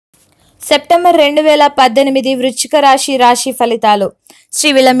September 2018 వృశ్చిక రాశి రాశి ఫలితాలు. శ్రీ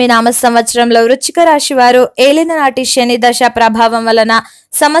విలంబి నామ సంవత్సరంలో వృశ్చిక రాశి వారు ఏలిన నాటి శని దశ ప్రభావం వలన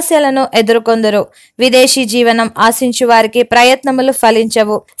సమస్యలను ఎదుర్కొందురు. విదేశీ జీవనం ఆశించు వారికి ప్రయత్నములు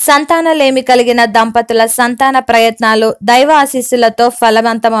ఫలించవు. సంతానలేమి కలిగిన దంపతుల సంతాన ప్రయత్నాలు దైవ ఆశీస్సులతో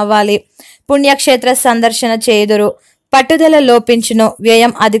ఫలవంతమవ్వాలి. పుణ్యక్షేత్ర సందర్శన చేయుదురు. పట్టుదల లోపించును.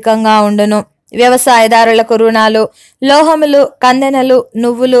 వ్యయం అధికంగా ఉండును. వ్యవసాయదారులకు రుణాలు, లోహములు, కందెనలు,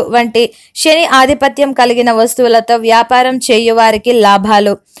 నువ్వులు వంటి శని ఆధిపత్యం కలిగిన వస్తువులతో వ్యాపారం చేయువారికి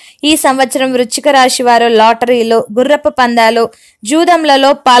లాభాలు. ఈ సంవత్సరం వృశ్చిక రాశి వారు లాటరీలు, గుర్రపు పందాలు,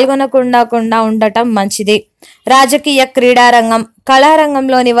 జూదంలలో పాల్గొనకుండా ఉండటం మంచిది. రాజకీయ, క్రీడారంగం,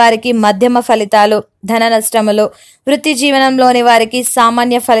 కళారంగంలోని వారికి మధ్యమ ఫలితాలు. ధన నష్టములు. వృత్తి జీవనంలోని వారికి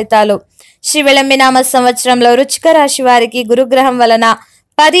సామాన్య ఫలితాలు. శ్రీ విలంబి నామ సంవత్సరంలో వృశ్చిక రాశి వారికి గురుగ్రహం వలన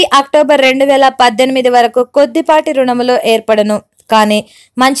 10 అక్టోబర్ 2018 వరకు కొద్దిపాటి రుణములు ఏర్పడను. కానీ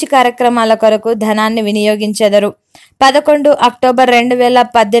మంచి కార్యక్రమాల కొరకు ధనాన్ని వినియోగించెదరు. 11 అక్టోబర్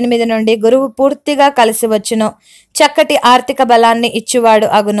 2018 నుండి గురువు పూర్తిగా కలిసి వచ్చును. చక్కటి ఆర్థిక బలాన్ని ఇచ్చువాడు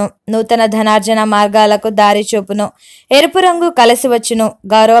అగును. నూతన ధనార్జన మార్గాలకు దారి చూపును. ఎరుపు రంగు కలిసి వచ్చును.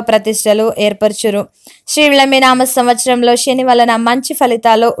 గౌరవ ప్రతిష్టలు ఏర్పరచురు. శ్రీ విలంబి నామ సంవత్సరంలో శని వలన మంచి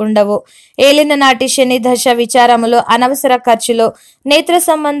ఫలితాలు ఉండవు. ఏలిన నాటి శని దశ విచారములు, అనవసర ఖర్చులు, నేత్ర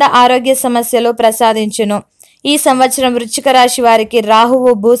సంబంధ ఆరోగ్య సమస్యలు ప్రసాదించును. ఈ సంవత్సరం వృశ్చిక రాశి వారికి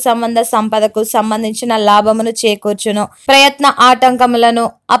రాహువు భూ సంబంధ సంపదకు సంబంధించిన లాభమును చేకూర్చును. ప్రయత్న ఆటంకములను,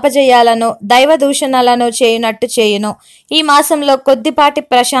 అపజయాలను, దైవ దూషణలను చేయునట్టు చేయును. ఈ మాసంలో కొద్దిపాటి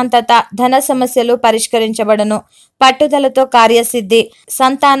ప్రశాంతత, ధన సమస్యలు పరిష్కరించబడును. పట్టుదలతో కార్యసిద్ధి.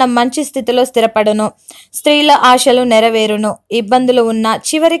 సంతానం మంచి స్థితిలో స్థిరపడును. స్త్రీల ఆశలు నెరవేరును. ఇబ్బందులు ఉన్నా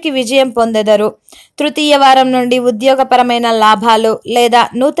చివరికి విజయం పొందెదరు. తృతీయ వారం నుండి ఉద్యోగపరమైన లాభాలు లేదా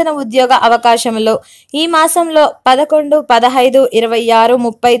నూతన ఉద్యోగ అవకాశములు. ఈ మాసంలో 11, 15, 26,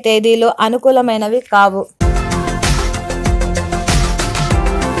 30 తేదీలు అనుకూలమైనవి కావు.